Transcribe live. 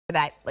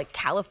that like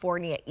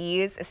California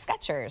ease is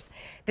Skechers.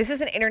 This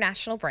is an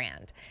international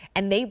brand,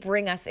 and they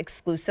bring us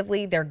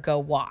exclusively their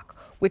GOwalk,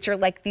 which are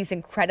like these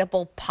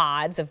incredible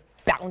pods of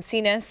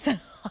bounciness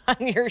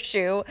on your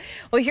shoe.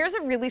 Well, here's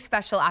a really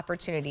special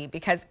opportunity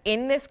because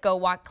in this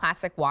GOwalk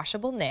classic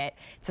washable knit,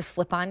 it's a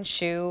slip-on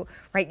shoe,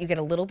 right? You get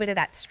a little bit of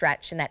that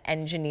stretch and that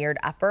engineered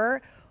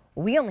upper.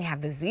 We only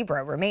have the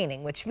zebra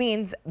remaining, which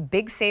means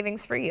big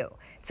savings for you.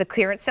 It's a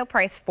clearance sale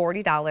price,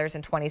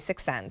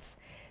 $40.26.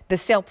 The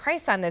sale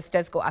price on this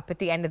does go up at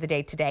the end of the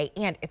day today,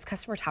 and it's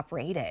customer top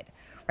rated,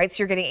 right?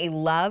 So you're getting a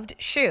loved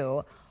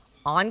shoe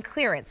on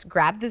clearance.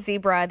 Grab the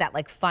zebra. That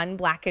like fun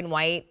black and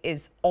white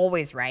is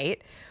always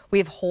right. We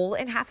have whole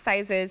and half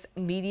sizes,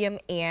 medium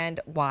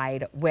and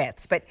wide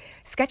widths. But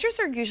Skechers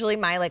are usually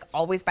my like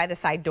always by the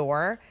side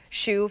door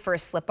shoe for a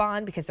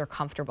slip-on because they're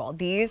comfortable.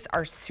 These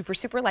are super,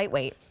 super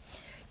lightweight.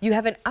 You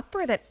have an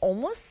upper that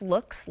almost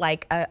looks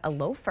like a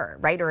loafer,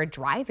 right? Or a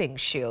driving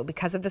shoe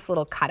because of this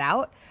little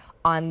cutout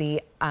on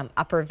the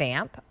upper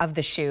vamp of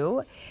the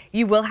shoe.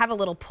 You will have a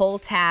little pull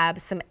tab,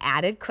 some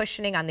added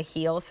cushioning on the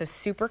heel, so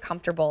super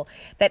comfortable.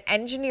 That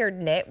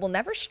engineered knit will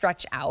never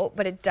stretch out,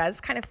 but it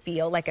does kind of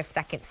feel like a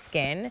second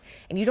skin,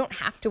 and you don't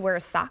have to wear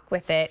a sock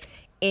with it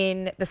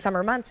in the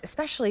summer months,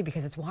 especially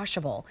because it's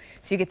washable,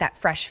 so you get that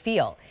fresh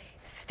feel.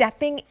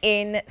 Stepping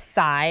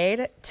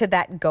inside to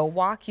that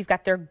GOwalk, you've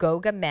got their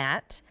Goga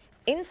mat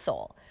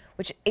insole,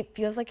 which it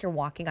feels like you're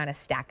walking on a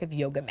stack of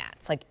yoga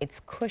mats. Like it's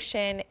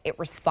cushion, it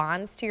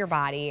responds to your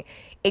body,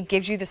 it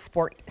gives you the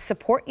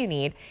support you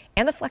need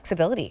and the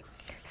flexibility.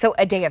 So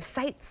a day of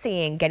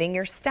sightseeing, getting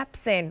your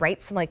steps in,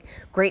 right? Some like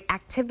great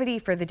activity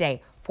for the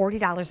day.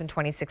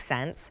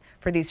 $40.26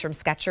 for these from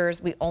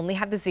Skechers. We only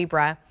have the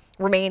zebra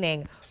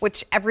remaining,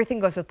 which everything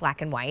goes with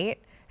black and white.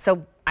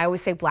 So I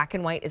always say black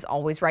and white is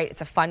always right.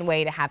 It's a fun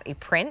way to have a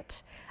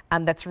print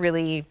that's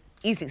really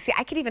easy. See,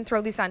 I could even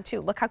throw these on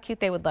too. Look how cute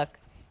they would look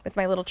with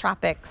my little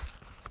tropics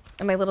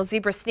and my little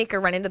zebra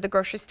sneaker, run into the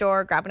grocery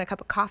store, grabbing a cup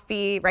of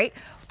coffee, right?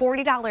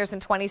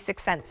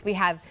 $40.26. We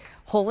have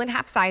whole and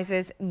half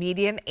sizes,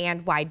 medium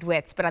and wide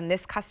widths. But on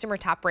this customer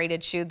top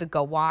rated shoe, the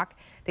GOwalk,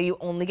 that you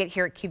only get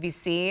here at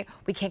QVC,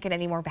 we can't get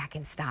any more back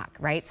in stock,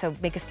 right? So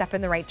make a step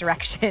in the right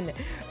direction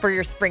for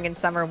your spring and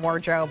summer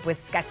wardrobe with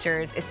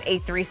Skechers. It's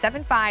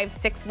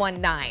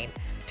A375619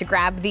 to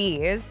grab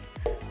these.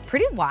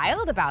 Pretty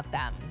wild about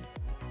them.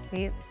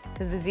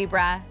 Because the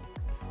zebra,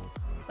 it's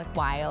like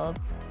wild.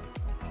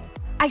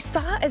 I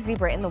saw a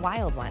zebra in the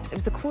wild once. It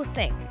was the coolest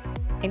thing.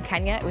 In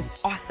Kenya, it was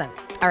awesome.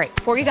 All right,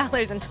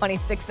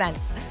 $40.26.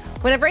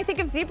 Whenever I think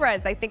of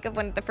zebras, I think of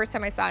when the first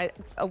time I saw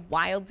a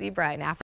wild zebra in Africa.